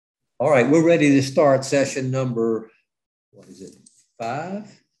All right, we're ready to start session number, what is it,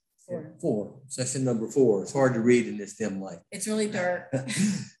 5? 4. 4, session number 4. It's hard to read in this dim light. It's really dark.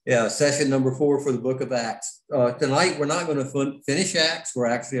 Yeah, session number 4 for the book of Acts. Tonight, we're not going to finish Acts. We're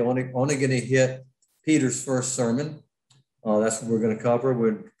actually only going to hit Peter's first sermon. That's what we're going to cover.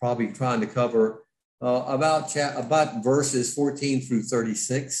 We're probably trying to cover about verses 14 through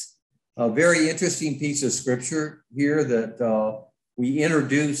 36. A very interesting piece of scripture here that we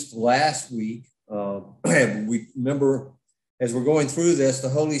introduced last week. We remember as we're going through this, the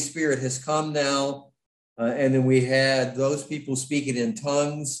Holy Spirit has come now, and then we had those people speaking in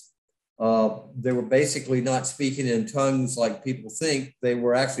tongues. They were basically not speaking in tongues like people think. They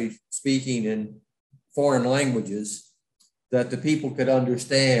were actually speaking in foreign languages that the people could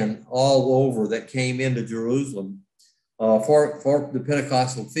understand all over that came into Jerusalem for the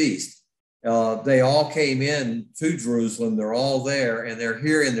Pentecostal feast. They all came in to Jerusalem. They're all there, and they're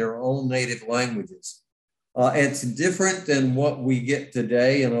here in their own native languages. It's different than what we get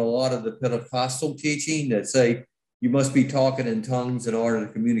today in a lot of the Pentecostal teaching that say you must be talking in tongues in order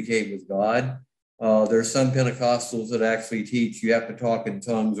to communicate with God. There's some Pentecostals that actually teach you have to talk in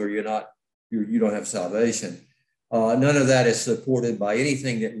tongues or you don't have salvation. None of that is supported by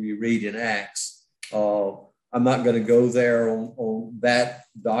anything that we read in Acts. I'm not going to go there on that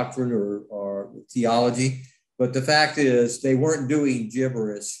doctrine or theology, but the fact is they weren't doing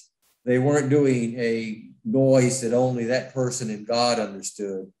gibberish. They weren't doing a noise that only that person and God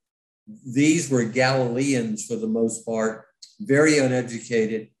understood. These were Galileans for the most part, very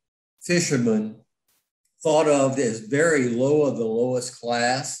uneducated, fishermen, thought of as very low of the lowest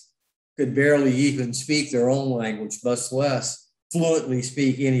class, could barely even speak their own language, much less fluently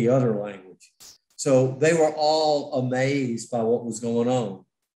speak any other language. So they were all amazed by what was going on.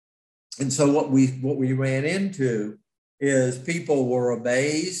 And so what we ran into is people were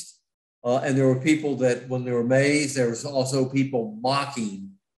amazed, and there were people that when they were amazed, there was also people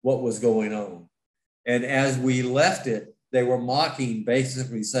mocking what was going on. And as we left it, they were mocking,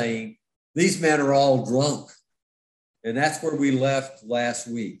 basically saying, these men are all drunk. And that's where we left last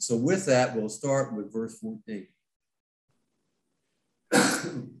week. So with that, we'll start with verse 14.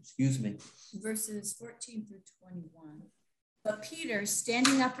 Excuse me. Verses 14 through 21. But Peter,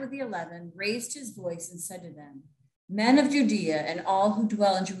 standing up with the 11, raised his voice and said to them, Men of Judea and all who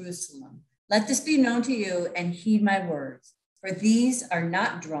dwell in Jerusalem, let this be known to you and heed my words. For these are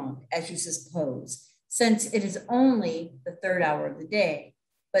not drunk, as you suppose, since it is only the 3rd hour of the day.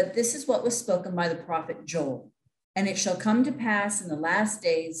 But this is what was spoken by the prophet Joel. And it shall come to pass in the last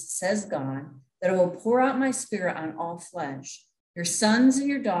days, says God, that I will pour out my spirit on all flesh. Your sons and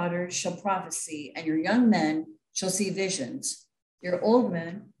your daughters shall prophesy, and your young men shall see visions. Your old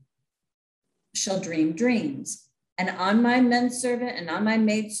men shall dream dreams. And on my menservant and on my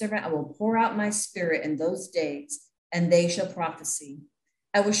maidservant I will pour out my spirit in those days, and they shall prophesy.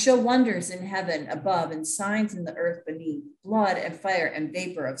 I will show wonders in heaven above and signs in the earth beneath, blood and fire and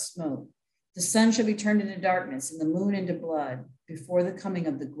vapor of smoke. The sun shall be turned into darkness and the moon into blood before the coming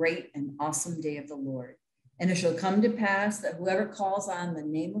of the great and awesome day of the Lord. And it shall come to pass that whoever calls on the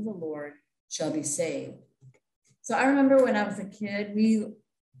name of the Lord shall be saved. So I remember when I was a kid, we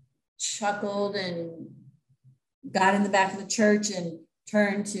chuckled and got in the back of the church and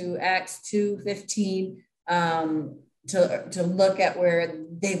turned to Acts 2:15 to look at where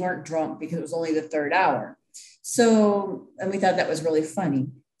they weren't drunk because it was only the 3rd hour. So, and we thought that was really funny.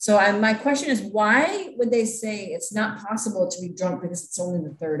 So my question is, why would they say it's not possible to be drunk because it's only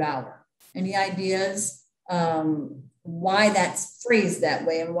the 3rd hour? Any ideas why that's phrased that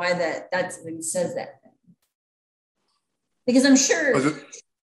way and why that's what he says that thing? Because I'm sure.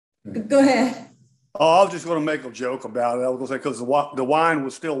 Go ahead. Oh, I was just going to make a joke about it. I was going to say because the wine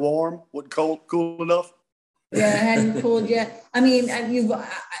was still warm, wasn't cool enough. Yeah, it hadn't cooled yet. I mean,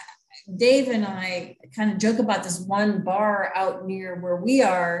 Dave and I kind of joke about this one bar out near where we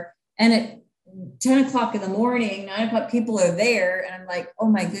are, and at 10 o'clock in the morning, 9 o'clock, people are there, and I'm like, oh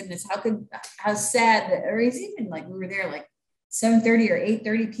my goodness, how sad that, or it's even like we were there like 7:30 or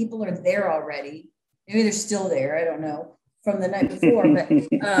 8:30, people are there already. Maybe they're still there, I don't know, from the night before, but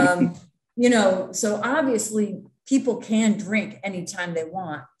so obviously people can drink anytime they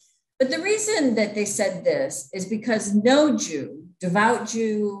want. But the reason that they said this is because no Jew, devout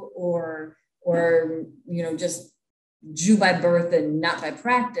Jew, or just Jew by birth and not by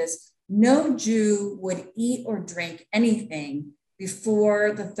practice, no Jew would eat or drink anything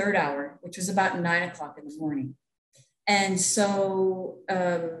before the 3rd hour, which was about 9 o'clock in the morning. And so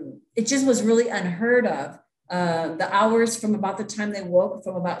it just was really unheard of. The hours from about the time they woke,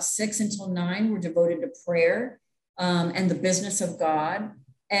 from about 6 until 9, were devoted to prayer and the business of God.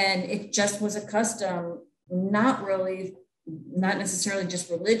 And it just was a custom, not necessarily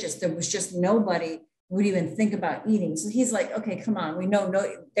just religious. There was just nobody would even think about eating. So he's like, okay, come on. We know, no,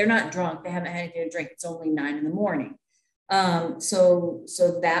 they're not drunk. They haven't had anything to drink. It's only 9 a.m. So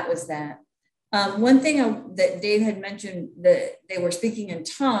that was that. One thing that Dave had mentioned, that they were speaking in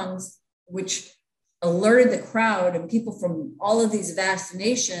tongues, which alerted the crowd and people from all of these vast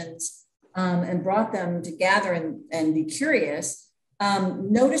nations, and brought them to gather and be curious.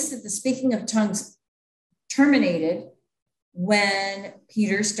 Notice that the speaking of tongues terminated when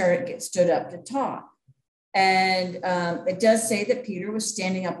Peter stood up to talk. And it does say that Peter was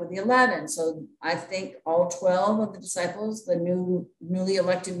standing up with the 11. So I think all 12 of the disciples, the newly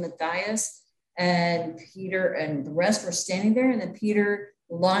elected Matthias and Peter and the rest were standing there. And then Peter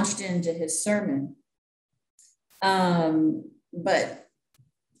launched into his sermon. But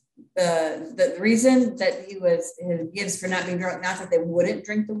the reason that he gives for not being drunk, not that they wouldn't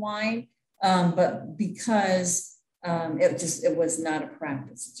drink the wine, but because it was not a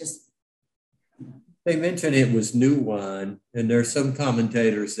practice. They mentioned it was new wine, and there's some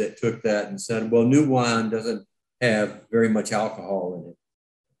commentators that took that and said, well, new wine doesn't have very much alcohol in it.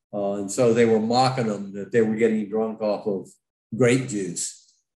 And so they were mocking them that they were getting drunk off of grape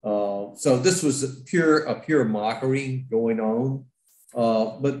juice. So this was a pure mockery going on.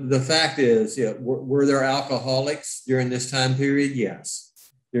 But the fact is, were there alcoholics during this time period? Yes.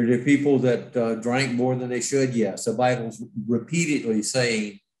 There are people that drank more than they should? Yes. The Bible's repeatedly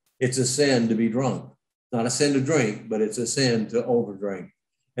saying it's a sin to be drunk. Not a sin to drink, but it's a sin to overdrink.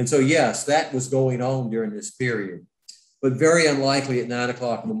 And so, yes, that was going on during this period. But very unlikely at 9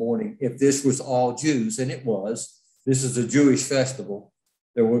 o'clock in the morning, if this was all Jews, and it was, this is a Jewish festival,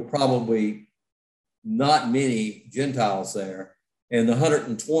 there were probably not many Gentiles there. And the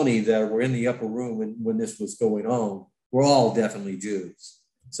 120 that were in the upper room when this was going on were all definitely Jews.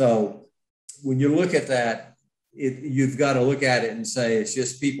 So when you look at that, you've got to look at it and say it's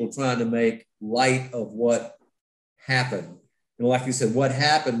just people trying to make light of what happened. And like you said, what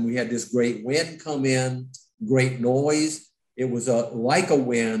happened, we had this great wind come in, great noise. It was like a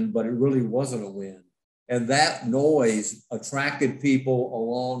wind, but it really wasn't a wind. And that noise attracted people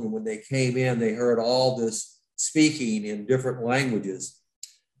along. And when they came in, they heard all this speaking in different languages,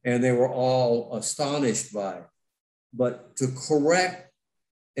 and they were all astonished by it. But to correct,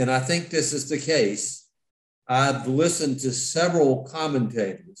 and I think this is the case, I've listened to several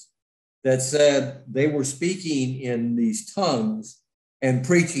commentators that said they were speaking in these tongues and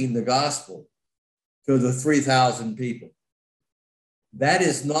preaching the gospel to the 3,000 people. That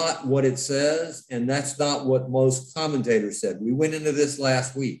is not what it says, and that's not what most commentators said. We went into this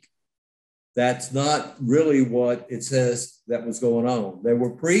last week. That's not really what it says that was going on. They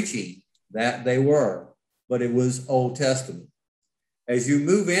were preaching, that they were, but it was Old Testament. As you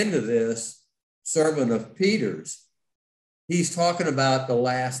move into this sermon of Peter's, he's talking about the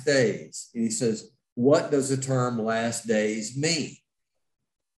last days. And he says, what does the term last days mean?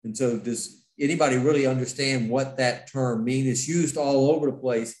 And so does anybody really understand what that term means? It's used all over the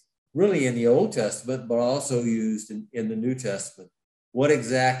place, really in the Old Testament, but also used in the New Testament. What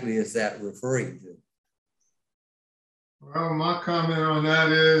exactly is that referring to? Well, my comment on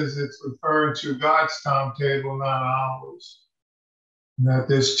that is it's referring to God's timetable, not ours. And that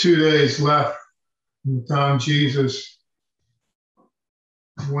there's 2 days left from the time Jesus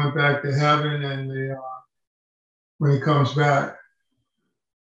went back to heaven and when he comes back.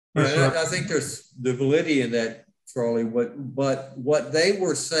 Yeah, I think there's the validity in that, Charlie. But what they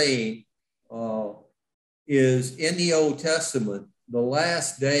were saying is in the Old Testament, the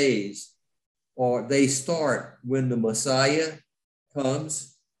last days, or they start when the Messiah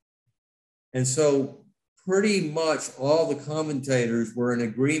comes. And so pretty much all the commentators were in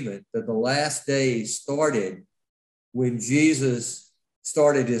agreement that the last days started when Jesus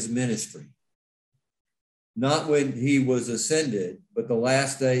started his ministry. Not when he was ascended, but the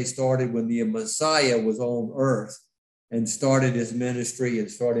last day started when the Messiah was on earth and started his ministry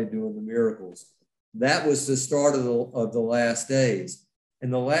and started doing the miracles. That was the start of the last days.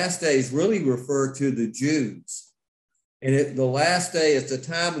 And the last days really refer to the Jews. And the last day is the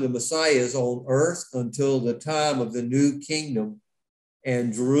time of the Messiah is on earth until the time of the new kingdom,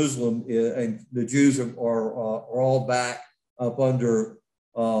 and Jerusalem and the Jews are all back up under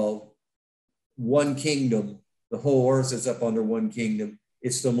one kingdom. The whole earth is up under one kingdom.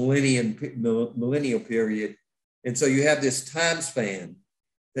 It's the millennial period. And so you have this time span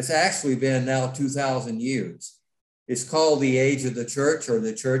that's actually been now 2,000 years. It's called the age of the church, or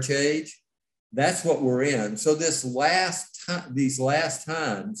the church age. That's what we're in. So these last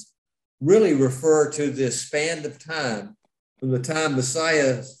times really refer to this span of time from the time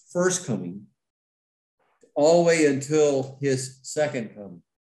Messiah's first coming all the way until his second coming.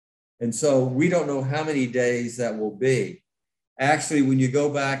 And so we don't know how many days that will be. Actually, when you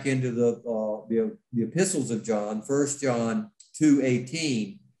go back into the epistles of John, 1 John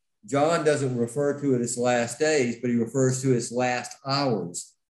 2:18, John doesn't refer to it as last days, but he refers to it as last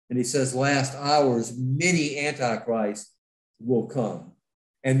hours. And he says last hours, many antichrists will come.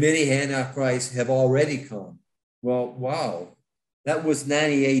 And many antichrists have already come. Well, wow, that was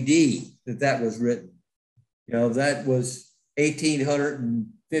 90 AD that was written. You know, that was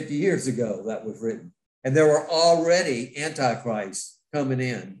 1850 years ago that was written. And there were already antichrists coming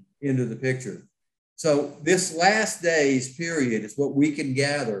into the picture. So this last days period is what we can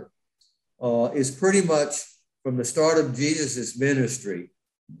gather is pretty much from the start of Jesus's ministry,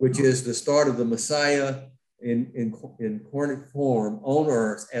 which is the start of the Messiah in incarnate form on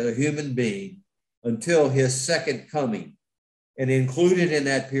earth as a human being until his second coming. And included in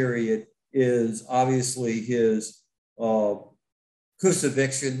that period is obviously his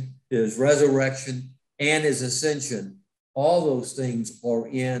crucifixion, his resurrection, and his ascension. All those things are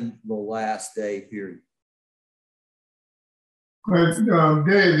in the last day period. But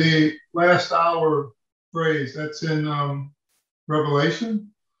Dave, the last hour phrase, that's in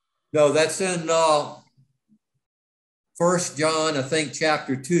Revelation? No, that's in 1 John, I think,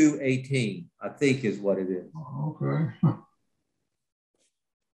 chapter 2:18, I think is what it is. Oh, okay.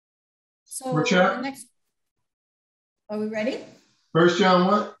 So Which the next, are we ready? 1 John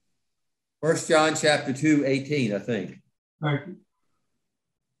what? 1 John chapter 2:18, I think. Thank you.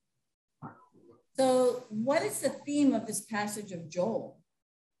 So what is the theme of this passage of Joel?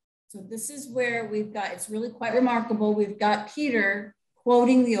 So this is where we've got, it's really quite remarkable. We've got Peter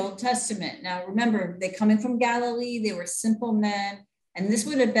quoting the Old Testament. Now, remember, they coming from Galilee, they were simple men. And this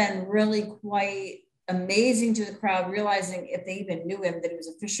would have been really quite amazing to the crowd, realizing if they even knew him, that he was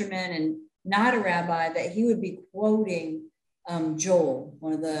a fisherman and not a rabbi, that he would be quoting Joel,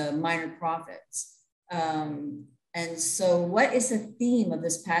 one of the minor prophets. And so what is the theme of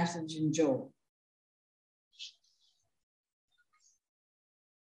this passage in Joel?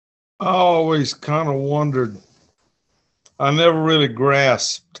 I always kind of wondered, I never really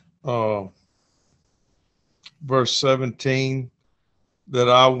grasped verse 17, that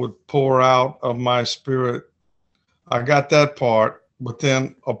I would pour out of my spirit. I got that part, but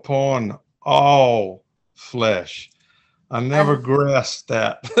then upon all flesh. I never grasped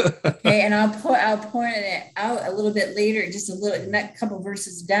that. Okay, and I'll point it out a little bit later, just a little, next couple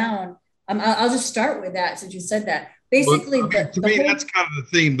verses down. I'll just start with that since you said that. Basically, to me, that's kind of the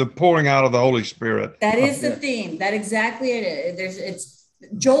theme, the pouring out of the Holy Spirit. That is the theme. That exactly it is.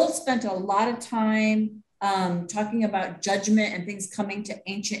 Joel spent a lot of time talking about judgment and things coming to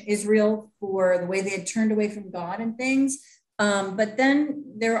ancient Israel for the way they had turned away from God and things. But then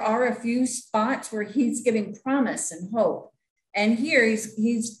there are a few spots where he's giving promise and hope. And here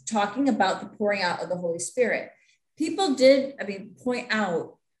he's talking about the pouring out of the Holy Spirit. People did, point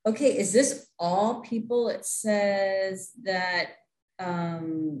out, okay, is this all people? It says that I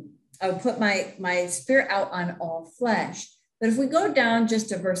would put my spirit out on all flesh. But if we go down just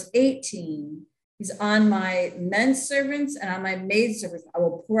to verse 18, he's on my men servants and on my maid servants, I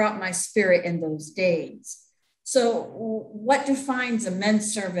will pour out my spirit in those days. So what defines a men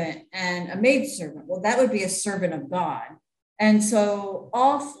servant and a maid servant? Well, that would be a servant of God. And so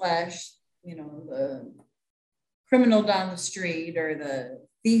all flesh, the criminal down the street or the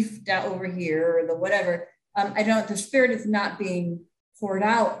thief down over here or the whatever, the spirit is not being poured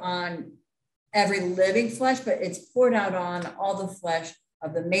out on every living flesh, but it's poured out on all the flesh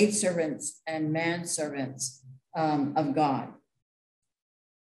of the maidservants and manservants of God.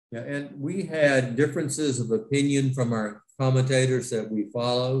 Yeah, and we had differences of opinion from our commentators that we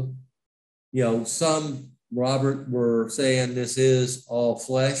follow. Some, Robert, were saying this is all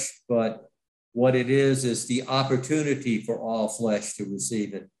flesh, but what it is the opportunity for all flesh to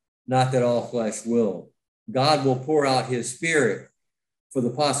receive it, not that all flesh will. God will pour out his spirit for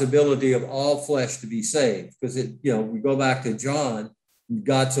the possibility of all flesh to be saved. Because we go back to John,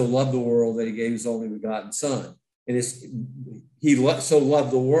 God so loved the world that he gave his only begotten son. And so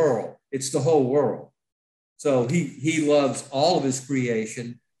loved the world. It's the whole world. So he loves all of his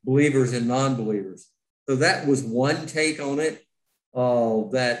creation, believers and non-believers. So that was one take on it,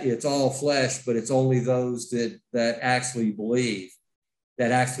 that it's all flesh, but it's only those that actually believe,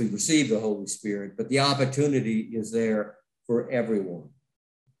 that actually receive the Holy Spirit. But the opportunity is there for everyone.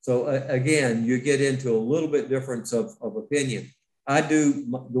 So again, you get into a little bit difference of opinion.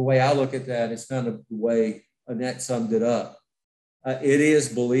 The way I look at that is kind of the way Annette summed it up. It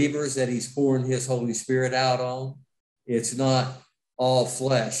is believers that he's pouring his Holy Spirit out on. It's not all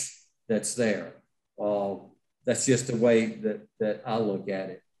flesh that's there. That's just the way that I look at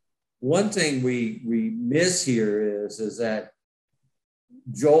it. One thing we miss here is that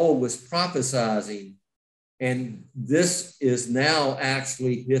Joel was prophesying, and this is now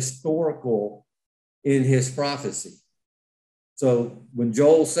actually historical in his prophecy. So when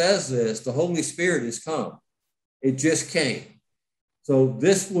Joel says this, the Holy Spirit has come. It just came. So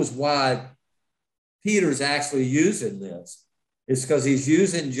this was why Peter's actually using this. It's because he's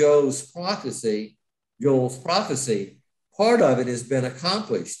using Joel's prophecy. Part of it has been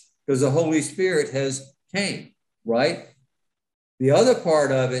accomplished because the Holy Spirit has came, right? The other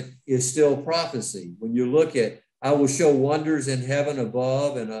part of it is still prophecy. When you look at, I will show wonders in heaven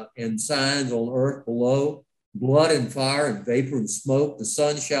above and signs on earth below, blood and fire and vapor and smoke. The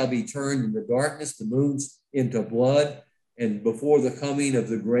sun shall be turned into darkness, the moon into blood, and before the coming of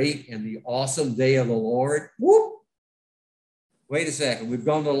the great and the awesome day of the Lord. Whoop! Wait a second, we've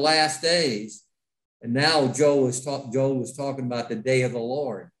gone to the last days, and now Joel was talking about the day of the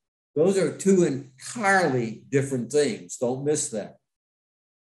Lord. Those are two entirely different things. Don't miss that.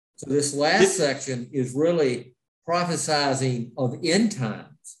 So this last section is really prophesying of end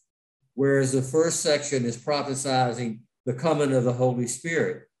times, whereas the first section is prophesying the coming of the Holy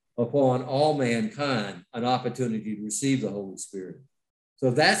Spirit upon all mankind, an opportunity to receive the Holy Spirit. So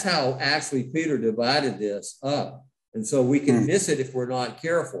that's how actually Peter divided this up. And so we can miss it if we're not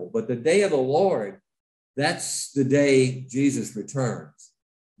careful. But the day of the Lord, that's the day Jesus returns.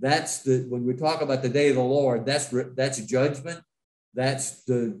 When we talk about the day of the Lord, that's judgment. That's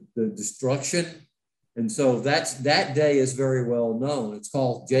the destruction. And so that day is very well known. It's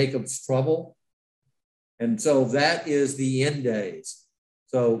called Jacob's trouble. And so that is the end days.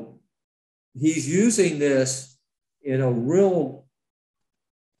 So he's using this in a real,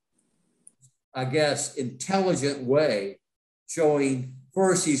 I guess, intelligent way, showing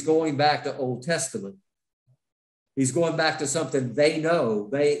first he's going back to Old Testament. He's going back to something they know.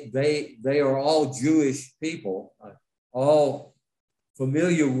 They are all Jewish people, all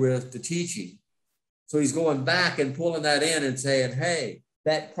familiar with the teaching. So he's going back and pulling that in and saying, hey,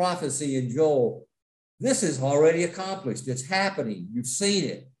 that prophecy in Joel, this is already accomplished. It's happening. You've seen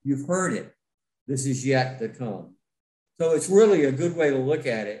it. You've heard it. This is yet to come. So it's really a good way to look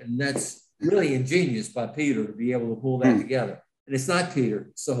at it. And that's really ingenious by Peter to be able to pull that together. And it's not Peter,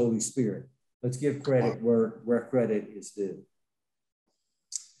 it's the Holy Spirit. Let's give credit where credit is due.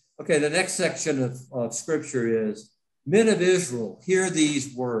 Okay, the next section of scripture is, men of Israel, hear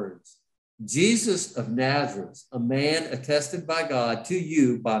these words. Jesus of Nazareth, a man attested by God to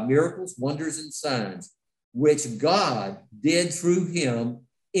you by miracles, wonders, and signs, which God did through him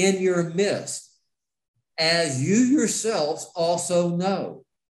in your midst, as you yourselves also know.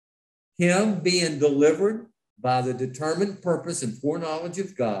 Him being delivered by the determined purpose and foreknowledge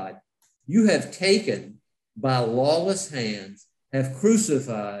of God, you have taken by lawless hands, have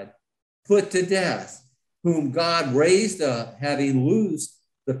crucified, put to death, whom God raised up, having loosed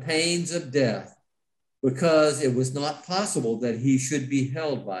the pains of death, because it was not possible that he should be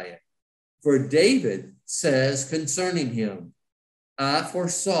held by it. For David says concerning him, I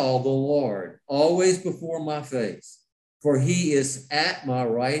foresaw the Lord always before my face, for he is at my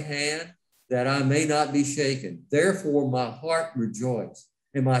right hand, that I may not be shaken. Therefore my heart rejoiced,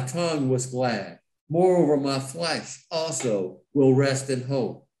 and my tongue was glad. Moreover, my flesh also will rest in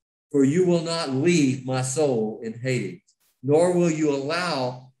hope, for you will not leave my soul in Hades, nor will you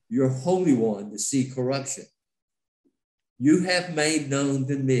allow your Holy One to see corruption. You have made known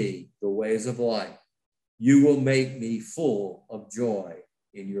to me the ways of life. You will make me full of joy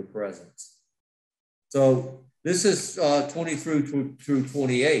in your presence. So this is 20 through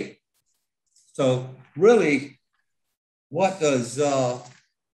 28. So really, what are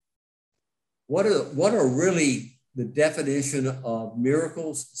really the definition of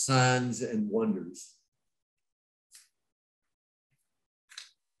miracles, signs, and wonders?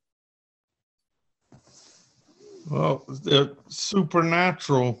 Well, they're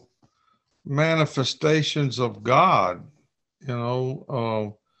supernatural manifestations of God,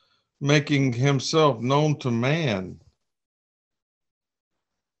 making himself known to man.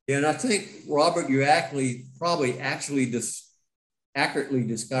 And I think, Robert, you probably accurately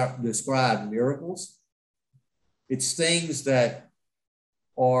describe miracles. It's things that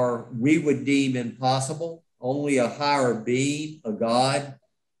we would deem impossible. Only a higher being, a God,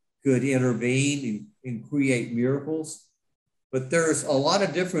 could intervene and create miracles. But there's a lot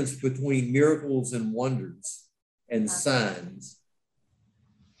of difference between miracles and wonders and signs.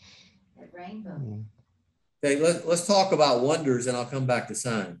 Rainbow. Okay, let's talk about wonders, and I'll come back to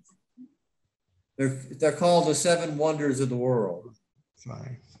signs. They're called the 7 wonders of the world.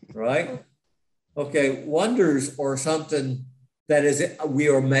 Sorry. Right? Okay, wonders are something that we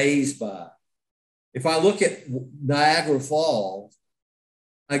are amazed by. If I look at Niagara Falls,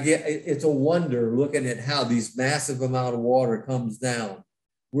 it's a wonder looking at how these massive amount of water comes down.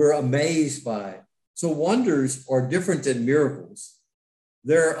 We're amazed by it. So wonders are different than miracles.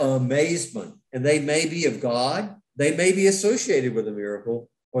 They're amazement, and they may be of God. They may be associated with a miracle,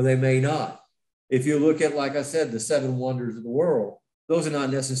 or they may not. If you look at, like I said, the 7 wonders of the world, those are not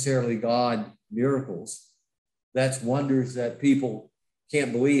necessarily God miracles. That's wonders that people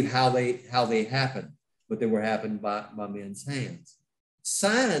can't believe how they happened, but they were happened by men's hands.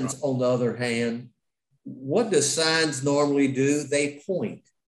 Signs, on the other hand, what do signs normally do? They point.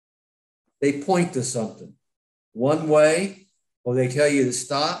 They point to something. One way, or they tell you to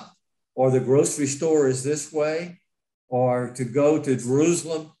stop, or the grocery store is this way, or to go to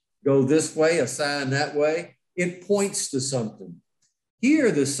Jerusalem, go this way, a sign that way. It points to something.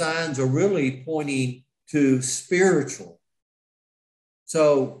 Here, the signs are really pointing to spiritual.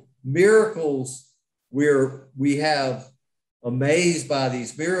 So miracles, we have amazed by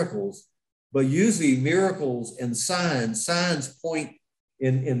these miracles, but usually miracles and signs point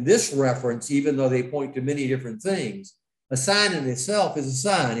in this reference, even though they point to many different things. A sign in itself is a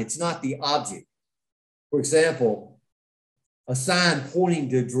sign. It's not the object. For example, a sign pointing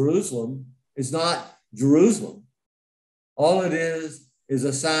to Jerusalem is not Jerusalem. All it is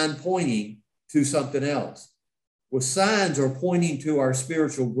a sign pointing to something else. Well, signs are pointing to our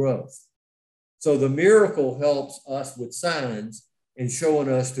spiritual growth. So the miracle helps us with signs and showing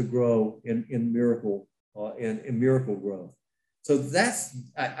us to grow in miracle growth. So that's,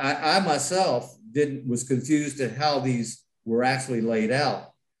 I myself was confused at how these were actually laid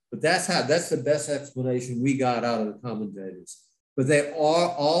out, but that's the best explanation we got out of the commentators. But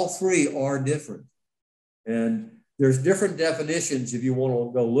all 3 are different. And there's different definitions if you want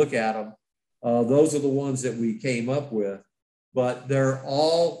to go look at them. Those are the ones that we came up with, but they're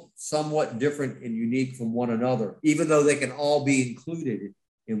all somewhat different and unique from one another, even though they can all be included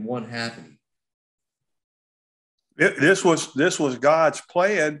in one happening. This was God's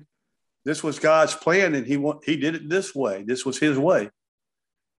plan. This was God's plan, and he did it this way. This was his way.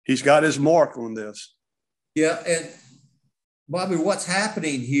 He's got his mark on this. Yeah, and Bobby, what's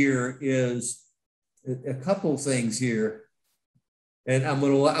happening here is a couple of things here. And I'm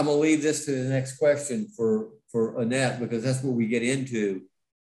gonna leave this to the next question for Annette, because that's what we get into.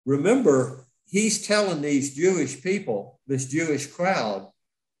 Remember, he's telling these Jewish people, this Jewish crowd,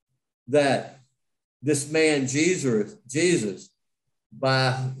 that this man Jesus,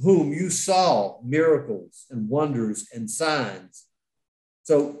 by whom you saw miracles and wonders and signs.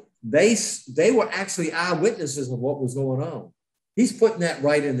 So they were actually eyewitnesses of what was going on. He's putting that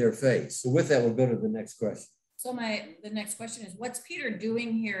right in their face. So with that, we'll go to the next question. So the next question is, what's Peter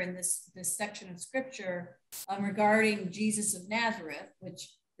doing here in this section of scripture regarding Jesus of Nazareth, which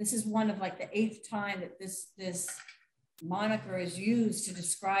this is one of like the 8th time that this moniker is used to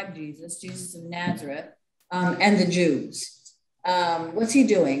describe Jesus of Nazareth, and the Jews. What's he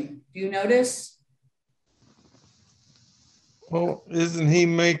doing? Do you notice? Well, isn't he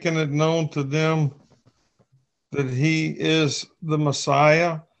making it known to them that he is the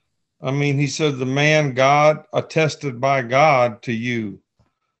Messiah? I mean, he said, the man God, attested by God to you.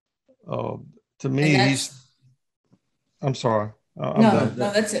 To me, I'm sorry. No,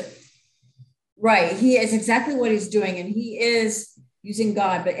 that's it. Right. He is exactly what he's doing, and he is using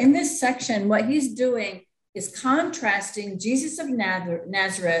God. But in this section, what he's doing is contrasting Jesus of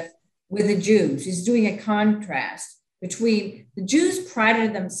Nazareth with the Jews. He's doing a contrast between the Jews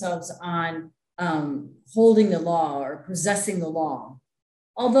prided themselves on holding the law or possessing the law.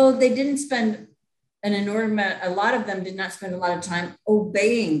 Although they didn't spend a lot of them did not spend a lot of time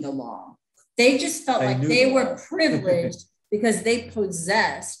obeying the law. They just felt like they were privileged because they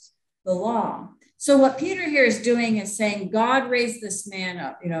possessed the law. So what Peter here is doing is saying, God raised this man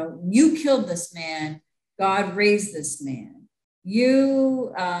up. You killed this man. God raised this man.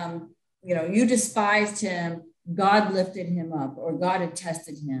 You despised him. God lifted him up, or God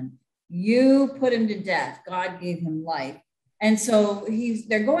attested him. You put him to death. God gave him life. And so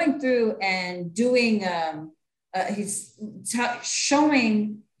they're going through and doing,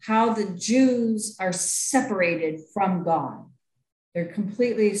 showing how the Jews are separated from God. They're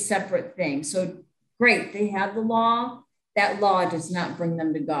completely separate things. So great, they have the law. That law does not bring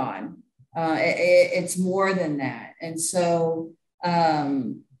them to God. It's more than that. And so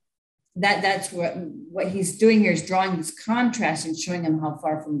that's what he's doing here is drawing this contrast and showing them how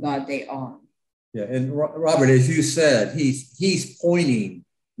far from God they are. Yeah, and Robert, as you said, he's pointing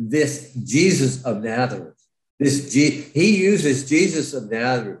this Jesus of Nazareth. He uses Jesus of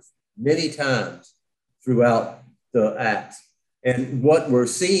Nazareth many times throughout the Acts. And what we're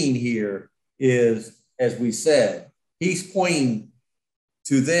seeing here is, as we said, he's pointing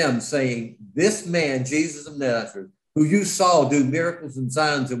to them saying, this man, Jesus of Nazareth, who you saw do miracles and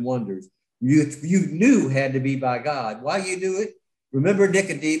signs and wonders, you knew had to be by God. Why you knew it? Remember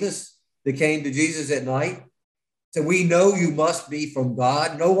Nicodemus that came to Jesus at night? So we know you must be from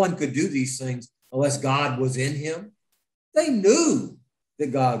God. No one could do these things unless God was in him. They knew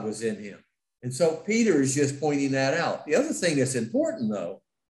that God was in him. And so Peter is just pointing that out. The other thing that's important, though,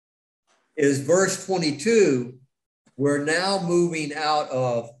 is verse 22. We're now moving out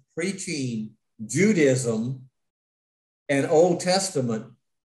of preaching Judaism and Old Testament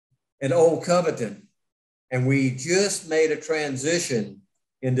and Old Covenant. And we just made a transition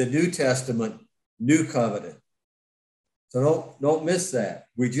into New Testament, New Covenant. So don't miss that.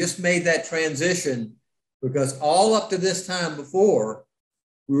 We just made that transition because all up to this time before,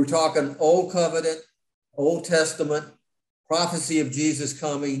 we were talking Old Covenant, Old Testament, prophecy of Jesus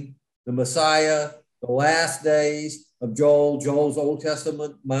coming, the Messiah, the last days of Joel's Old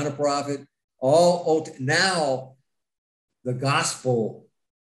Testament, minor prophet, all old. Now the gospel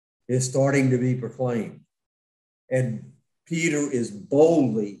is starting to be proclaimed. And Peter is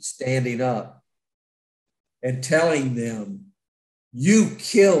boldly standing up and telling them, you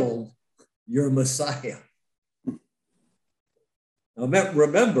killed your Messiah. Now,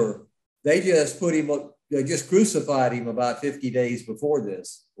 remember, they just crucified him about 50 days before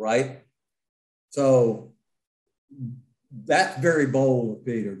this, right? So that's very bold of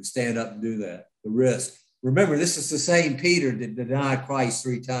Peter to stand up and do that, the risk. Remember, this is the same Peter that denied Christ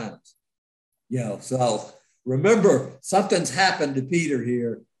 3 times. So remember, something's happened to Peter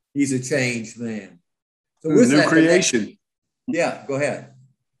here. He's a changed man. So with new creation. Yeah, go ahead.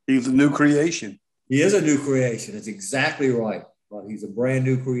 He's a new creation. He is a new creation. It's exactly right. Well, he's a brand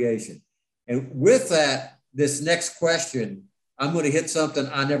new creation. And with that, this next question, I'm going to hit something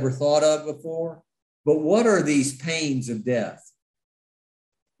I never thought of before. But what are these pains of death?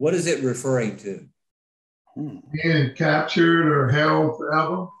 What is it referring to? Being captured or held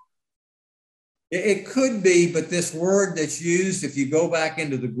forever? It could be, but this word that's used, if you go back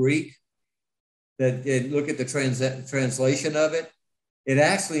into the Greek, look at the translation of it, it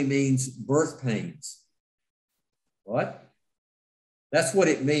actually means birth pains. What? That's what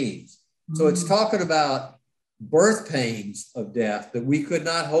it means. So it's talking about birth pains of death, that we could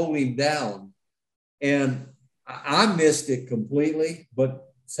not hold him down. And I missed it completely,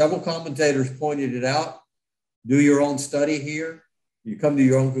 but several commentators pointed it out. Do your own study here. You come to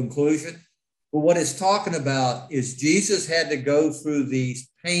your own conclusion. But what it's talking about is Jesus had to go through these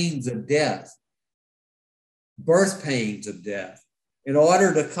pains of death, birth pains of death, in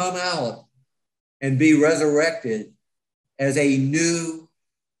order to come out and be resurrected as a new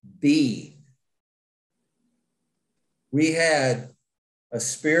being. We had a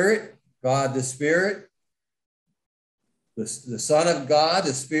spirit, God the Spirit, the Son of God,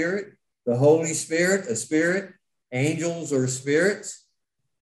 the Spirit, the Holy Spirit, a spirit, angels or spirits.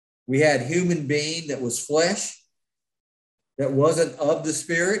 We had human being that was flesh, that wasn't of the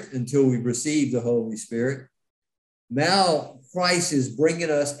Spirit until we received the Holy Spirit. Now Christ is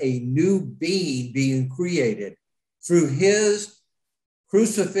bringing us a new being being created through his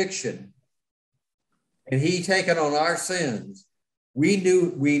crucifixion, and he taking on our sins. We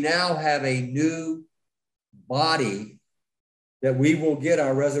now have a new body that we will get,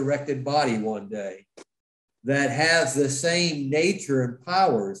 our resurrected body one day, that has the same nature and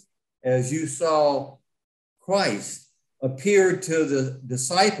powers as you saw Christ appeared to the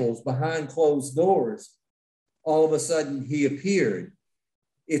disciples behind closed doors. All of a sudden he appeared.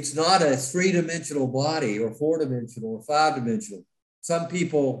 It's not a 3-dimensional body or 4-dimensional or 5-dimensional.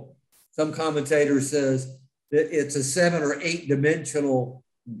 Some commentators says that it's a 7 or 8-dimensional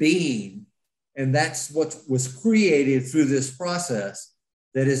being. And that's what was created through this process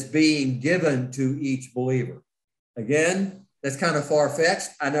that is being given to each believer. Again, that's kind of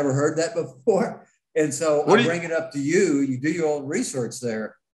far-fetched. I never heard that before. And so I bring it up to you. You do your own research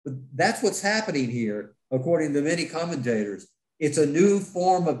there. But that's what's happening here, according to many commentators. It's a new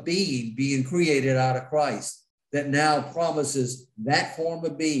form of being created out of Christ that now promises that form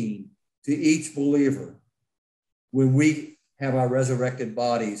of being to each believer when we have our resurrected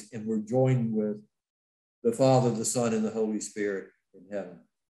bodies and we're joined with the Father, the Son, and the Holy Spirit in heaven.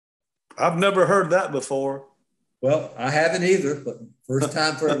 I've never heard that before. Well, I haven't either, but first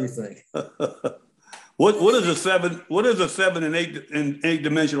time for everything. What is a 7 and 8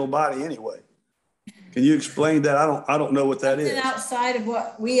 dimensional body anyway? Can you explain that? I don't know what that is. Something outside of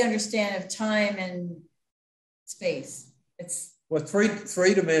what we understand of time and space. It's well,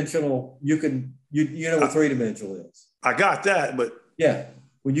 three-dimensional. You know what three-dimensional is. I got that, but yeah,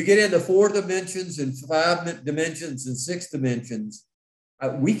 when you get into 4 dimensions and 5 dimensions and 6 dimensions, I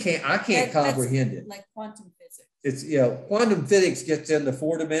can't comprehend it. Like quantum physics. It's quantum physics gets into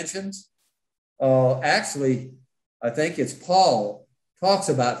 4 dimensions. Actually, I think it's Paul talks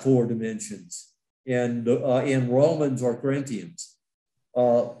about 4 dimensions in Romans or Corinthians.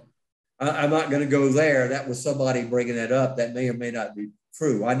 I'm not going to go there. That was somebody bringing that up. That may or may not be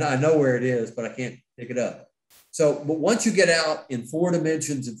true. I know where it is, but I can't pick it up. So, but once you get out in 4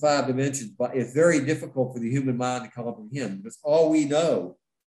 dimensions and 5 dimensions, it's very difficult for the human mind to comprehend because all we know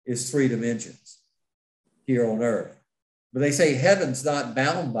is 3 dimensions here on earth. But they say heaven's not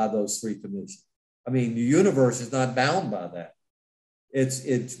bound by those 3 dimensions. I mean, the universe is not bound by that.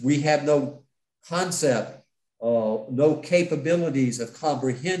 We have no concept, no capabilities of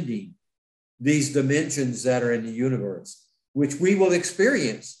comprehending these dimensions that are in the universe, which we will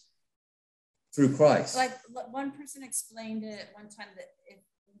experience through Christ. Like one person explained it one time that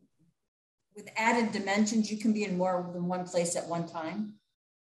with added dimensions, you can be in more than one place at one time.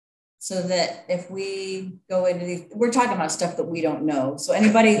 So that if we go into these, we're talking about stuff that we don't know. So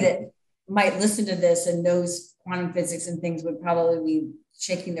anybody that might listen to this and knows quantum physics and things would probably be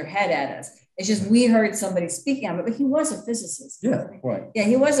shaking their head at us. It's just we heard somebody speaking of it, but he was a physicist. Yeah, right. Yeah,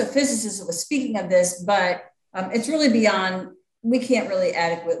 he was a physicist that was speaking of this, but it's really beyond, we can't really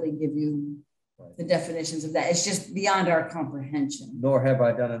adequately give you the definitions of that. It's just beyond our comprehension. Nor have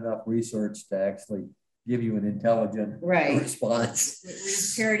I done enough research to actually give you an intelligent response. We're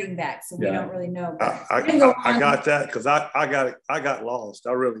just parroting back, so we don't really know. I got that because I got lost.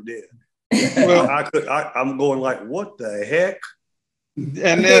 I really did. Well, I'm going like, what the heck?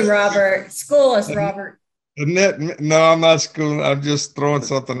 And okay, Robert, school us, Robert. Annette, no, I'm not schooling. I'm just throwing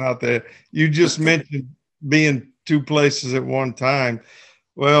something out there. You just mentioned being 2 places at one time.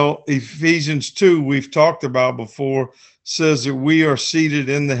 Well, Ephesians 2, we've talked about before, says that we are seated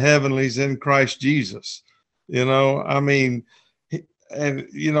in the heavenlies in Christ Jesus. I mean, and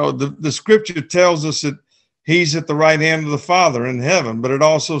the scripture tells us that he's at the right hand of the Father in heaven, but it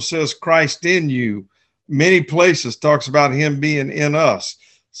also says Christ in you. Many places talks about him being in us.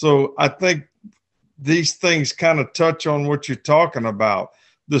 So I think these things kind of touch on what you're talking about,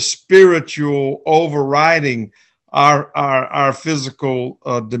 the spiritual overriding our physical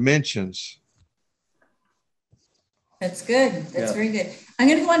dimensions. That's good. That's very good. I'm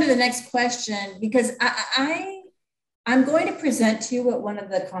going to go on to the next question because I'm going to present to you what one of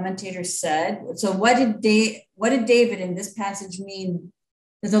the commentators said. So what did David in this passage mean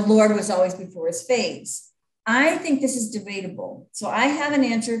that the Lord was always before his face? I think this is debatable. So I haven't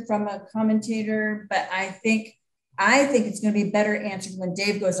answered from a commentator, but I think it's going to be better answered when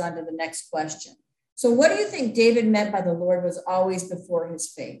Dave goes on to the next question. So what do you think David meant by the Lord was always before his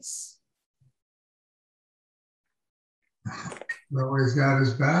face? Always got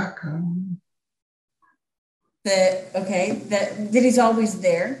his back. That he's always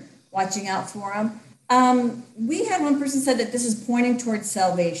there watching out for him. We had one person said that this is pointing towards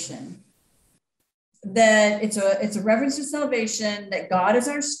salvation, that it's a reference to salvation, that God is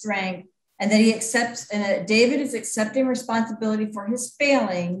our strength, and that he accepts, and that David is accepting responsibility for his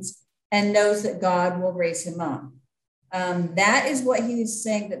failings and knows that God will raise him up. That is what he is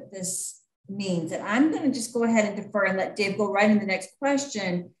saying that this means. And I'm going to just go ahead and defer and let Dave go right in the next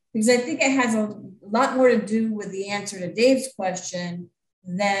question, because I think it has a lot more to do with the answer to Dave's question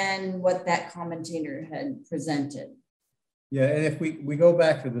than what that commentator had presented. Yeah, and if we go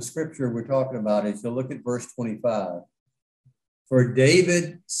back to the scripture we're talking about, if you look at verse 25, for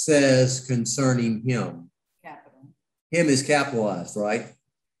David says concerning him, him is capitalized, right?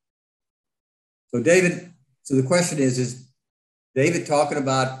 So the question is David talking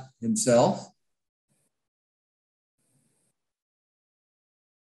about himself?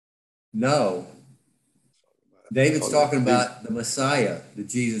 No. David's talking about the Messiah, the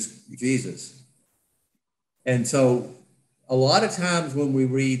Jesus. And so a lot of times when we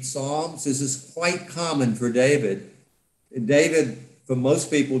read Psalms, this is quite common for David. For most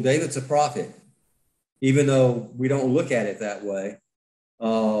people, David's a prophet, even though we don't look at it that way.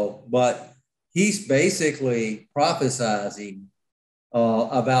 But he's basically prophesizing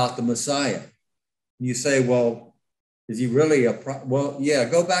about the Messiah. You say, well, is he really well, yeah,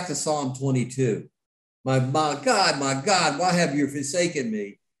 go back to Psalm 22. My God, why have you forsaken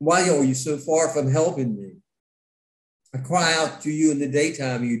me? Why are you so far from helping me? I cry out to you in the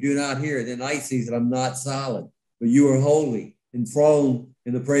daytime, and you do not hear. In the night season, I'm not silent, but you are holy, enthroned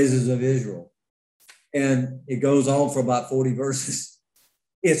in the praises of Israel. And it goes on for about 40 verses.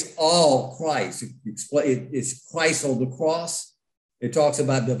 It's all Christ. It's Christ on the cross. It talks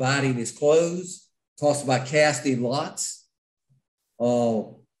about dividing his clothes. It talks about casting lots.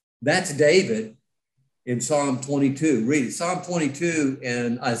 That's David in Psalm 22. Read it. Psalm 22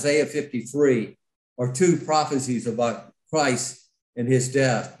 and Isaiah 53 are two prophecies about Christ and his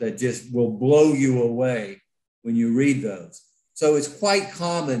death that just will blow you away when you read those. So it's quite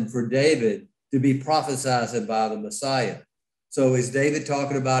common for David to be prophesied about the Messiah. So is David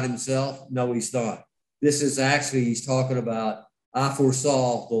talking about himself? No, he's not. This is actually, he's talking about, I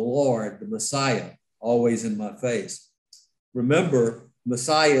foresaw the Lord, the Messiah, always in my face. Remember,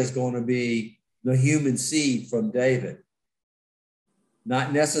 Messiah is going to be the human seed from David,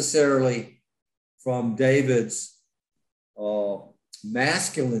 not necessarily from David's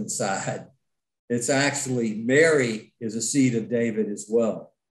masculine side. It's actually Mary is a seed of David as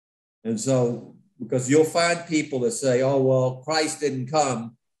well. And so, because you'll find people that say, oh, well, Christ didn't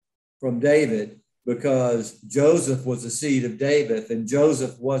come from David because Joseph was a seed of David and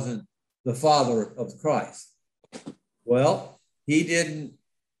Joseph wasn't the father of Christ. Well, he didn't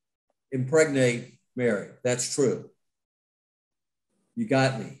impregnate Mary. That's true. You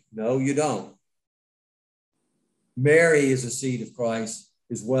got me. No, you don't. Mary is a seed of Christ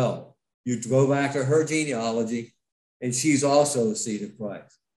as well. You go back to her genealogy, and she's also a seed of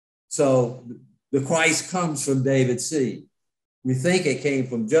Christ. So the Christ comes from David's seed. We think it came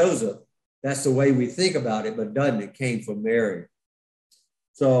from Joseph. That's the way we think about it, but doesn't. It came from Mary.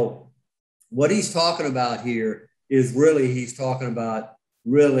 So what he's talking about here is really, he's talking about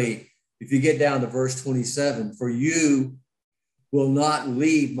really, if you get down to verse 27, for you will not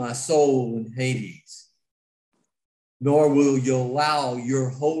leave my soul in Hades, nor will you allow your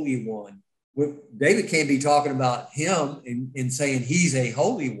Holy One. David can't be talking about him and saying he's a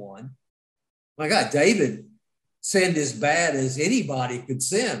holy one. My God, David sinned as bad as anybody could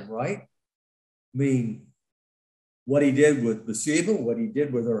sin, right? I mean, what he did with Bathsheba, what he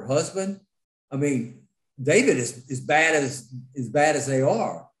did with her husband. I mean, David is as bad as they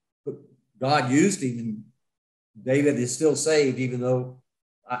are. But God used him, and David is still saved, even though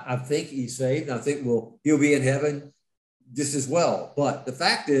I think he's saved. And I think he'll be in heaven just as well. But the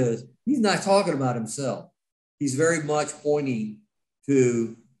fact is, he's not talking about himself. He's very much pointing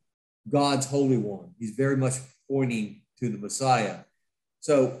to God's Holy One. He's very much pointing to the Messiah.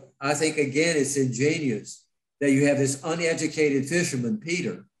 So I think, again, it's ingenious that you have this uneducated fisherman,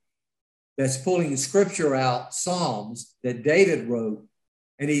 Peter, that's pulling scripture out, Psalms that David wrote,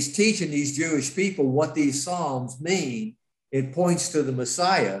 and he's teaching these Jewish people what these Psalms mean. It points to the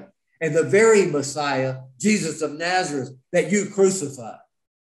Messiah, and the very Messiah, Jesus of Nazareth, that you crucified.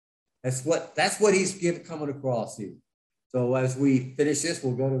 That's what he's coming across here. So as we finish this,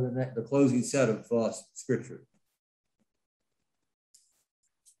 we'll go to the closing set of scripture.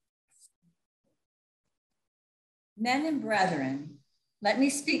 Men and brethren, let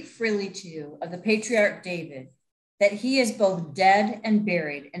me speak freely to you of the patriarch David, that he is both dead and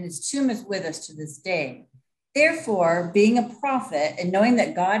buried, and his tomb is with us to this day. Therefore, being a prophet, and knowing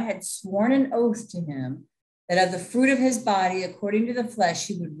that God had sworn an oath to him, that of the fruit of his body, according to the flesh,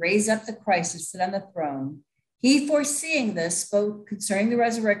 he would raise up the Christ to sit on the throne, he, foreseeing this, spoke concerning the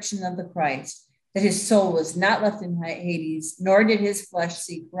resurrection of the Christ, that his soul was not left in Hades, nor did his flesh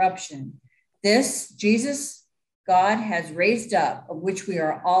see corruption. This, Jesus, God has raised up, of which we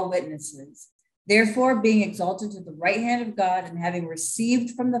are all witnesses. Therefore, being exalted to the right hand of God, and having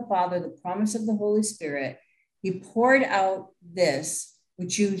received from the Father the promise of the Holy Spirit, he poured out this,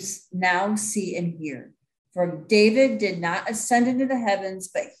 which you now see and hear. For David did not ascend into the heavens,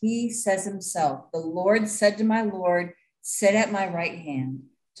 but he says himself, the Lord said to my Lord, sit at my right hand,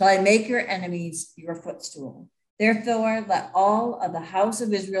 till I make your enemies your footstool. Therefore, let all of the house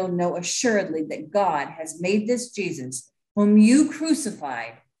of Israel know assuredly that God has made this Jesus, whom you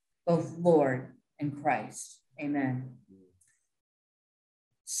crucified, both Lord and Christ. Amen.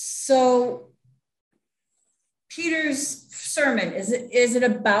 So Peter's sermon, is it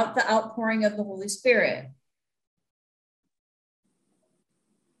about the outpouring of the Holy Spirit?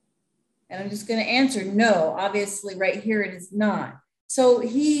 And I'm just going to answer no. Obviously, right here it is not. So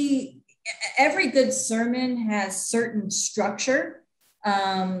every good sermon has certain structure.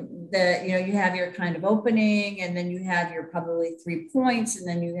 That you have your kind of opening, and then you have your probably 3 points, and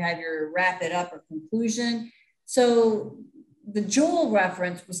then you have your wrap it up or conclusion. So the Joel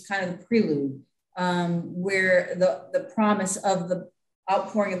reference was kind of the prelude, where the promise of the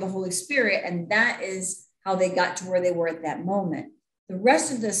outpouring of the Holy Spirit, and that is how they got to where they were at that moment. The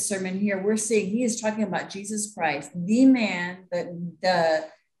rest of this sermon here, we're seeing he is talking about Jesus Christ, the man, the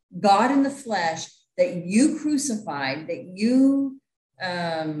God in the flesh that you crucified, that you,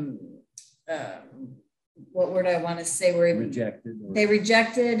 what word I want to say, where they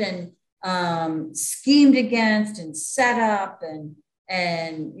rejected and schemed against and set up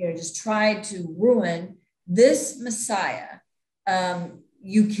and just tried to ruin this Messiah.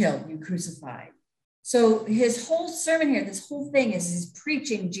 You killed, you crucified. So his whole sermon here, this whole thing is he's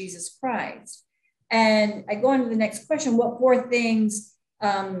preaching Jesus Christ. And I go on to the next question. What four things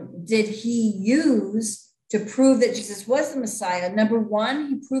did he use to prove that Jesus was the Messiah? Number one,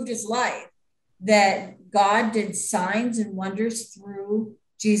 he proved his life, that God did signs and wonders through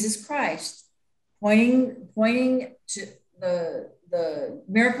Jesus Christ, pointing to the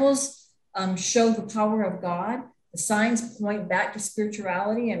miracles show the power of God. The signs point back to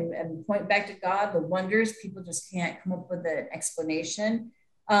spirituality and point back to God. The wonders, people just can't come up with an explanation.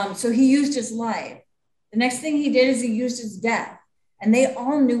 So he used his life. The next thing he did is he used his death. And they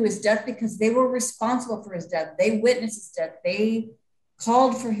all knew his death because they were responsible for his death. They witnessed his death. They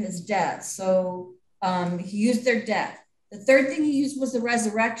called for his death. So he used their death. The third thing he used was the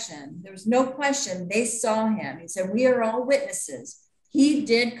resurrection. There was no question. They saw him. He said, we are all witnesses. He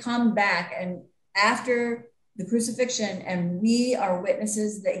did come back and after the crucifixion, and we are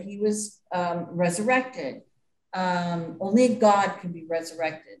witnesses that he was resurrected. Only God can be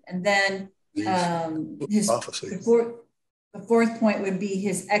resurrected. And then the fourth point would be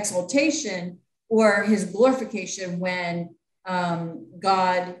his exaltation or his glorification when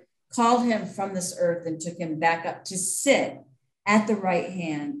God called him from this earth and took him back up to sit at the right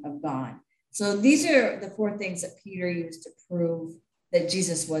hand of God. So these are the four things that Peter used to prove that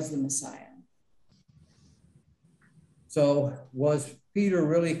Jesus was the Messiah. So was Peter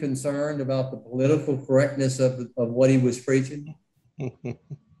really concerned about the political correctness of what he was preaching?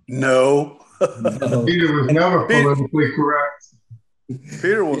 No. Peter was never politically correct.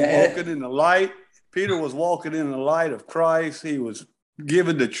 Peter was walking in the light. Peter was walking in the light of Christ. He was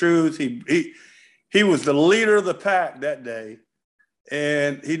giving the truth. He was the leader of the pack that day,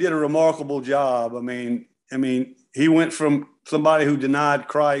 and he did a remarkable job. I mean, he went from somebody who denied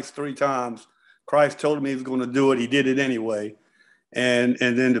Christ 3 times. Christ told him he was going to do it. He did it anyway. And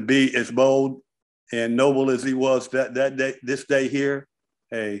then to be as bold and noble as he was that day, this day here,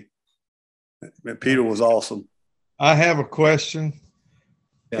 hey, Peter was awesome. I have a question.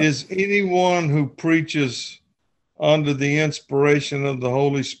 Yeah. Is anyone who preaches under the inspiration of the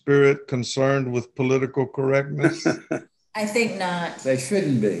Holy Spirit concerned with political correctness? I think not. They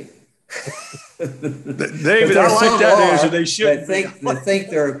shouldn't be. David, I like that answer. They should. They think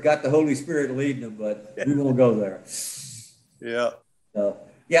they've got the Holy Spirit leading them, but we won't go there. Yeah. So,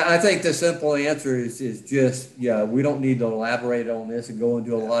 yeah, I think the simple answer is just, we don't need to elaborate on this and go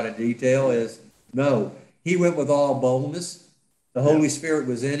into a lot of detail. Is no, he went with all boldness. The Holy Spirit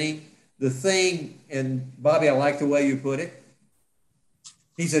was in him. The thing, and Bobby, I like the way you put it.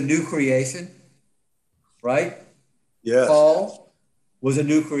 He's a new creation, right? Yes. Paul was a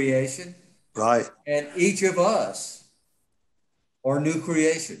new creation. Right. And each of us are new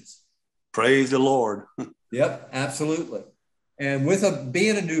creations. Praise the Lord. Yep, absolutely. And with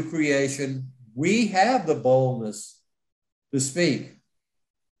being a new creation, we have the boldness to speak.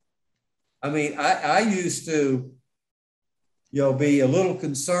 I mean, I used to, be a little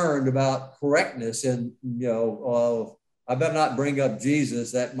concerned about correctness and, I better not bring up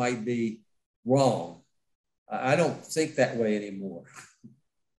Jesus. That might be wrong. I don't think that way anymore.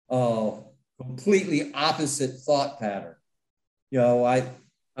 Completely opposite thought pattern.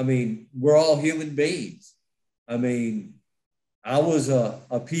 I mean, we're all human beings. I mean, I was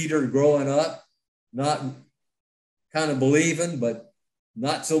a Peter growing up, not kind of believing, but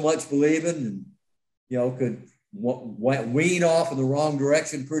not so much believing, and, could wean off in the wrong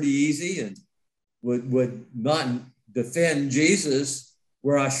direction pretty easy and would not defend Jesus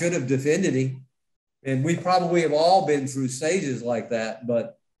where I should have defended him. And we probably have all been through stages like that,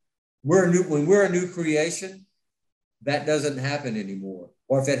 but when we're a new creation, that doesn't happen anymore.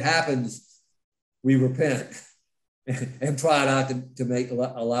 Or if it happens, we repent and try not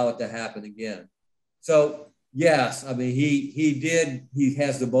to allow it to happen again. So yes, I mean, he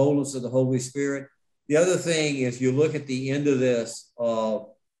has the boldness of the Holy Spirit. The other thing, if you look at the end of this,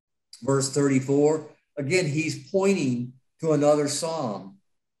 verse 34, again, he's pointing to another Psalm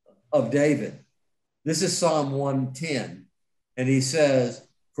of David. This is Psalm 110. And he says,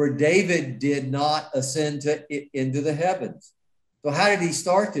 for David did not ascend into the heavens. So how did he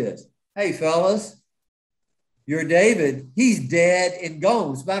start this? Hey, fellas, you're David. He's dead and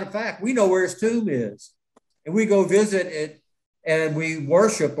gone. As a matter of fact, we know where his tomb is. And we go visit it and we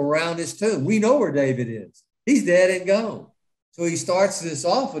worship around his tomb. We know where David is. He's dead and gone. So he starts this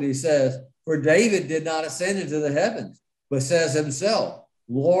off and he says, For David did not ascend into the heavens, but says himself,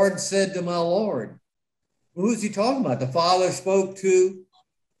 Lord said to my Lord. Who's he talking about? The Father spoke to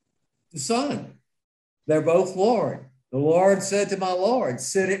the Son. They're both Lord. The Lord said to my Lord,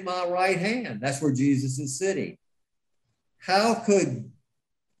 sit at my right hand. That's where Jesus is sitting. How could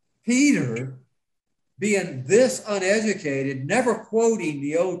Peter, being this uneducated, never quoting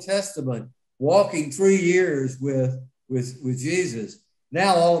the Old Testament, walking 3 years with Jesus,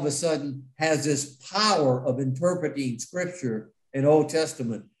 now all of a sudden has this power of interpreting Scripture and Old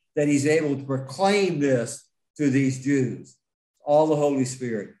Testament that he's able to proclaim this to these Jews? All the Holy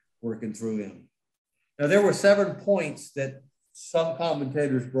Spirit working through him. Now, there were 7 points that some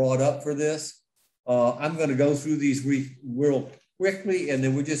commentators brought up for this. I'm going to go through these real quickly, and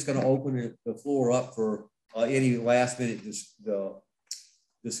then we're just going to open the floor up for any last-minute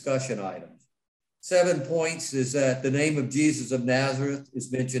discussion items. 7 points is that the name of Jesus of Nazareth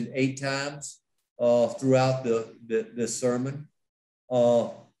is mentioned 8 times throughout this sermon.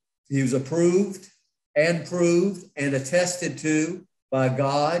 He was approved and proved and attested to by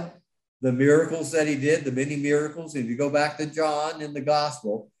God. The miracles that he did, the many miracles. If you go back to John in the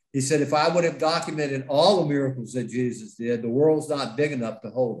gospel, he said, if I would have documented all the miracles that Jesus did, the world's not big enough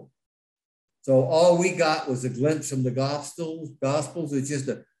to hold them. So all we got was a glimpse from the Gospels. It's just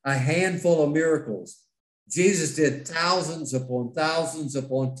a handful of miracles. Jesus did thousands upon 10,000s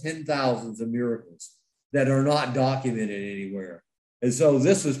of miracles that are not documented anywhere. And so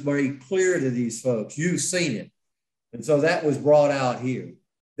this was very clear to these folks. You've seen it. And so that was brought out here.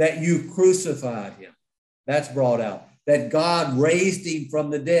 That you crucified him. That's brought out. That God raised him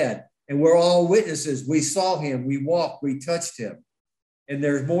from the dead. And we're all witnesses. We saw him. We walked. We touched him. And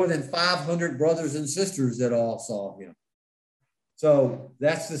there's more than 500 brothers and sisters that all saw him. So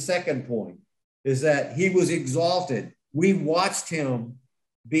that's the second point, is that he was exalted. We watched him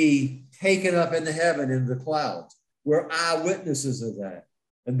be taken up into heaven in the clouds. We're eyewitnesses of that.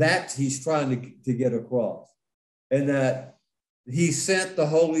 And that he's trying to get across. And that he sent the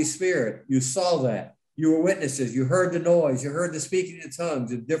Holy Spirit. You saw that. You were witnesses. You heard the noise. You heard the speaking in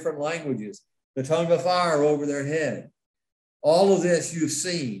tongues in different languages, the tongue of fire over their head. All of this you've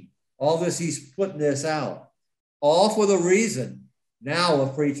seen. All this, he's putting this out. All for the reason now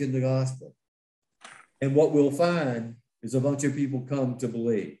of preaching the gospel. And what we'll find is a bunch of people come to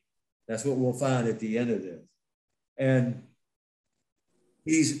believe. That's what we'll find at the end of this. And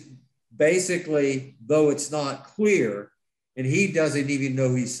he's basically, though it's not clear, and he doesn't even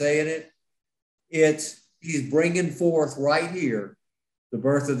know he's saying it, he's bringing forth right here the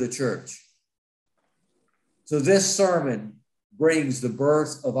birth of the church. So this sermon brings the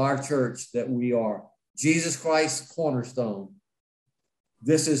birth of our church that we are. Jesus Christ, cornerstone.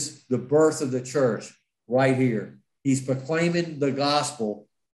 This is the birth of the church right here. He's proclaiming the gospel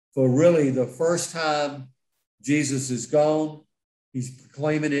for really the first time Jesus is gone. He's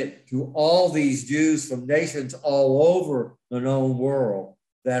proclaiming it to all these Jews from nations all over the known world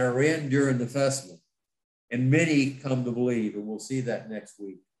that are in during the festival. And many come to believe, and we'll see that next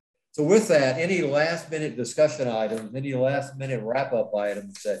week. So with that, any last minute discussion items, any last minute wrap up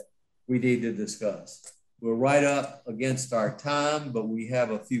items that we need to discuss? We're right up against our time, but we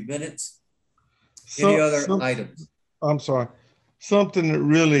have a few minutes. Any other items? I'm sorry. Something that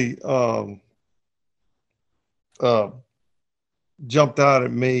really jumped out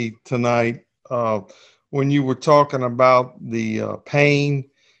at me tonight when you were talking about the pain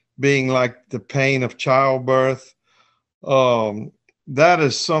being like the pain of childbirth. That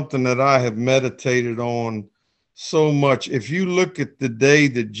is something that I have meditated on so much. If you look at the day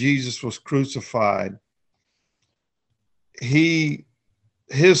that Jesus was crucified, his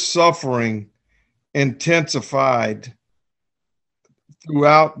suffering intensified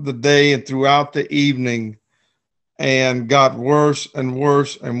throughout the day and throughout the evening and got worse and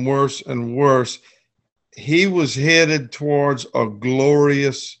worse and worse and worse. He was headed towards a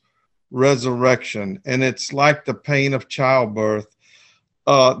glorious resurrection, and it's like the pain of childbirth.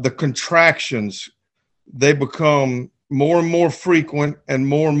 The contractions, they become more and more frequent and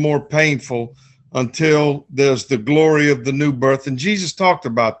more painful until there's the glory of the new birth. And Jesus talked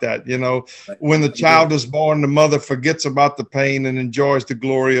about that, you know, when the child is born, the mother forgets about the pain and enjoys the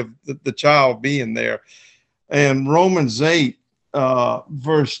glory of the child being there. And Romans 8,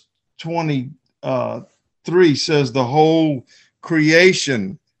 verse 23 says the whole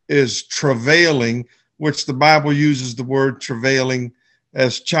creation is travailing, which the Bible uses the word travailing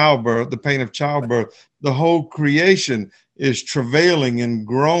as childbirth, the pain of childbirth. The whole creation is travailing and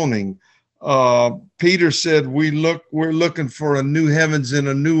groaning. Peter said, we're looking for a new heavens and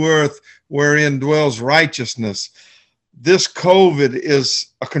a new earth wherein dwells righteousness. this COVID is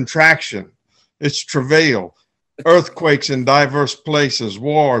a contraction. It's travail. Earthquakes in diverse places,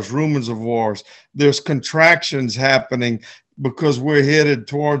 wars, rumors of wars. There's contractions happening because we're headed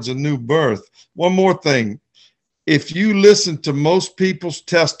towards a new birth. One more thing. If you listen to most people's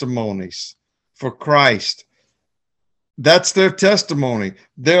testimonies for Christ, that's their testimony.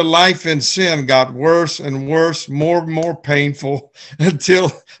 Their life in sin got worse and worse, more and more painful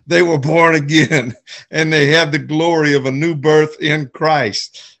until they were born again and they had the glory of a new birth in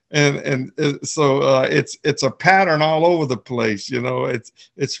Christ. So it's a pattern all over the place. You know,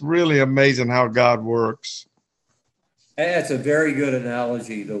 it's really amazing how God works. That's a very good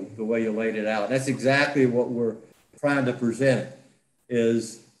analogy, the way you laid it out. That's exactly what we're trying to present.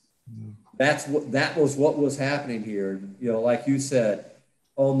 That was what was happening here. You know, like you said,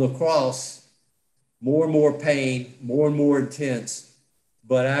 on the cross, more and more pain, more and more intense.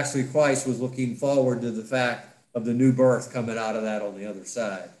 But actually, Christ was looking forward to the fact of the new birth coming out of that on the other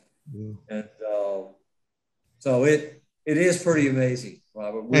side. Yeah. And so it is pretty amazing,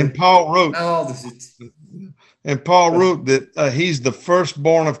 Robert. And Paul wrote. And Paul wrote that he's the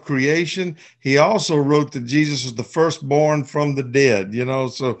firstborn of creation. He also wrote that Jesus is the firstborn from the dead, you know.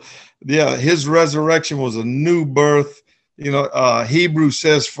 So, yeah, his resurrection was a new birth. You know, Hebrews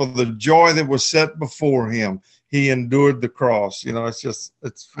says, for the joy that was set before him, he endured the cross. You know, it's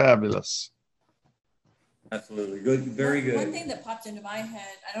fabulous. Absolutely. Good. Very good. One thing that popped into my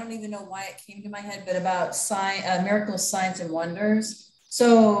head, I don't even know why it came to my head, but about miracles, signs, and wonders.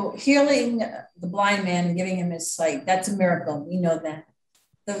 So healing the blind man and giving him his sight, that's a miracle. We know that.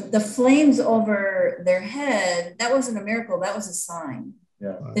 The flames over their head, that wasn't a miracle. That was a sign.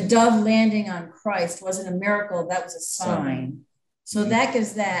 Yeah. The dove landing on Christ wasn't a miracle. That was a sign. So that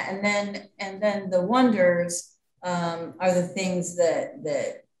gives that. And then the wonders are the things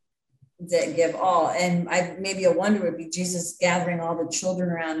that give all. And maybe a wonder would be Jesus gathering all the children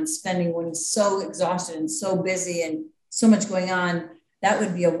around and spending when he's so exhausted and so busy and so much going on. That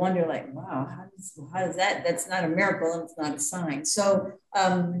would be a wonder, like, wow, how does that? That's not a miracle and it's not a sign. So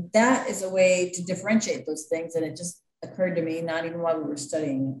that is a way to differentiate those things. And it just occurred to me, not even while we were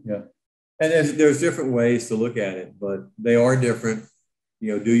studying it. Yeah. And there's different ways to look at it, but they are different.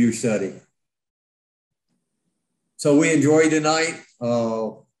 You know, do your study. So we enjoyed tonight.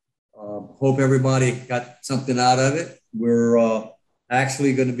 Hope everybody got something out of it. We're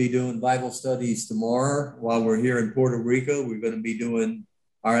actually going to be doing Bible studies tomorrow while we're here in Puerto Rico. We're going to be doing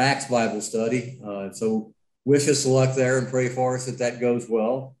our Acts Bible study. So wish us luck there and pray for us that goes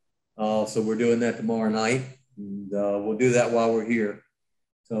well. So we're doing that tomorrow night, and we'll do that while we're here.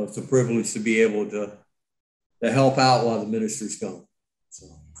 So it's a privilege to be able to help out while the ministers come. So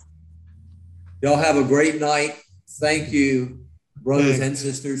y'all have a great night. Thank you, brothers and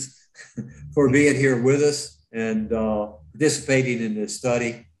sisters, for being here with us and participating in this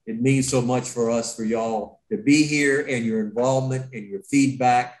study. It means so much for us, for y'all to be here, and your involvement and your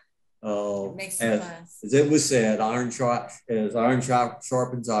feedback. It makes sense. As it was said, iron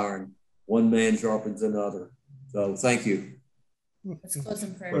sharpens iron, one man sharpens another. So thank you. Let's close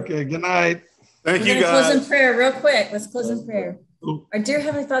in prayer. Okay, good night. Thank you, guys. Close in prayer real quick. Let's close in prayer. Our dear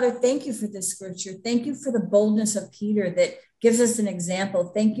Heavenly Father, thank you for this scripture. Thank you for the boldness of Peter that gives us an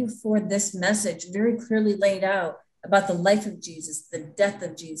example. Thank you for this message very clearly laid out about the life of Jesus, the death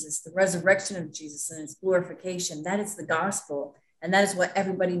of Jesus, the resurrection of Jesus, and his glorification. That is the gospel, and that is what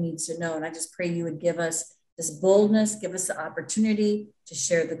everybody needs to know. And I just pray you would give us this boldness, give us the opportunity to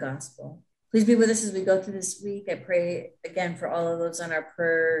share the gospel. Please be with us as we go through this week. I pray again for all of those on our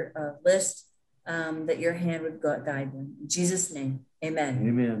prayer list that your hand would guide them. In Jesus' name, amen.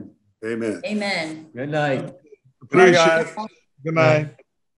 Amen. Amen. Amen. Good night. Good night, guys. Good night.